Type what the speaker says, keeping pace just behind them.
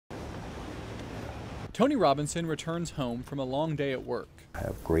Tony Robinson returns home from a long day at work. I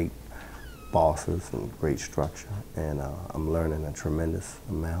have great bosses and great structure, and I'm learning a tremendous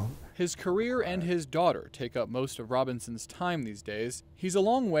amount. His career and his daughter take up most of Robinson's time these days. He's a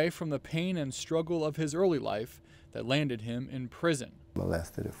long way from the pain and struggle of his early life that landed him in prison.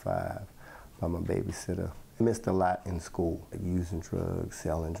 Molested at 5 by my babysitter. Missed a lot in school, using drugs,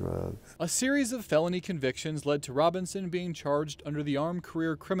 selling drugs. A series of felony convictions led to Robinson being charged under the Armed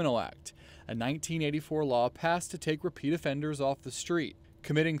Career Criminal Act, a 1984 law passed to take repeat offenders off the street.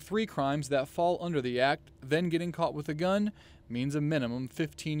 Committing 3 crimes that fall under the act, then getting caught with a gun, means a minimum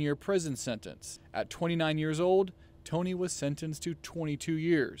 15-year prison sentence. At 29 years old, Tony was sentenced to 22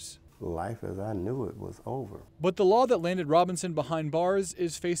 years. Life as I knew it was over. But the law that landed Robinson behind bars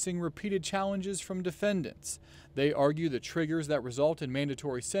is facing repeated challenges from defendants. They argue the triggers that result in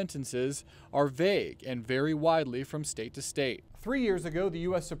mandatory sentences are vague and vary widely from state to state. 3 years ago, the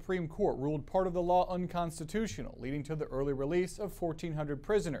U.S. Supreme Court ruled part of the law unconstitutional, leading to the early release of 1,400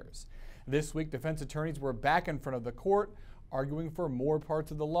 prisoners. This week, defense attorneys were back in front of the court, arguing for more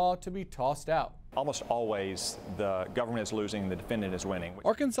parts of the law to be tossed out. Almost always, the government is losing, the defendant is winning.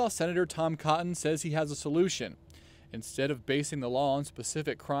 Arkansas Senator Tom Cotton says he has a solution. Instead of basing the law on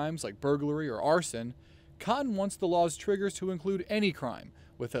specific crimes like burglary or arson, Cotton wants the law's triggers to include any crime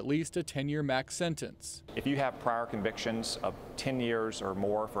with at least a 10-year max sentence. If you have prior convictions of 10 years or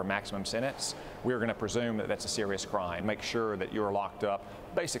more for a maximum sentence, we're going to presume that that's a serious crime. Make sure that you're locked up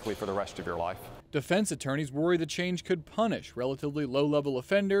basically for the rest of your life. Defense attorneys worry the change could punish relatively low-level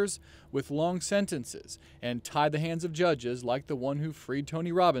offenders with long sentences and tie the hands of judges like the one who freed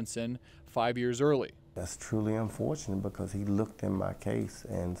Tony Robinson 5 years early. That's truly unfortunate because he looked in my case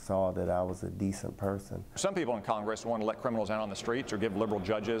and saw that I was a decent person. Some people in Congress want to let criminals out on the streets or give liberal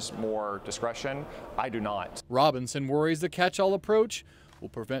judges more discretion. I do not. Robinson worries the catch-all approach will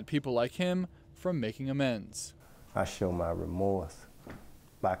prevent people like him from making amends. I show my remorse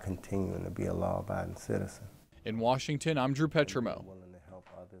by continuing to be a law-abiding citizen. In Washington, I'm Drew Petrimo. I'm willing to help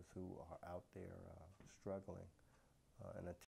others who are out there struggling.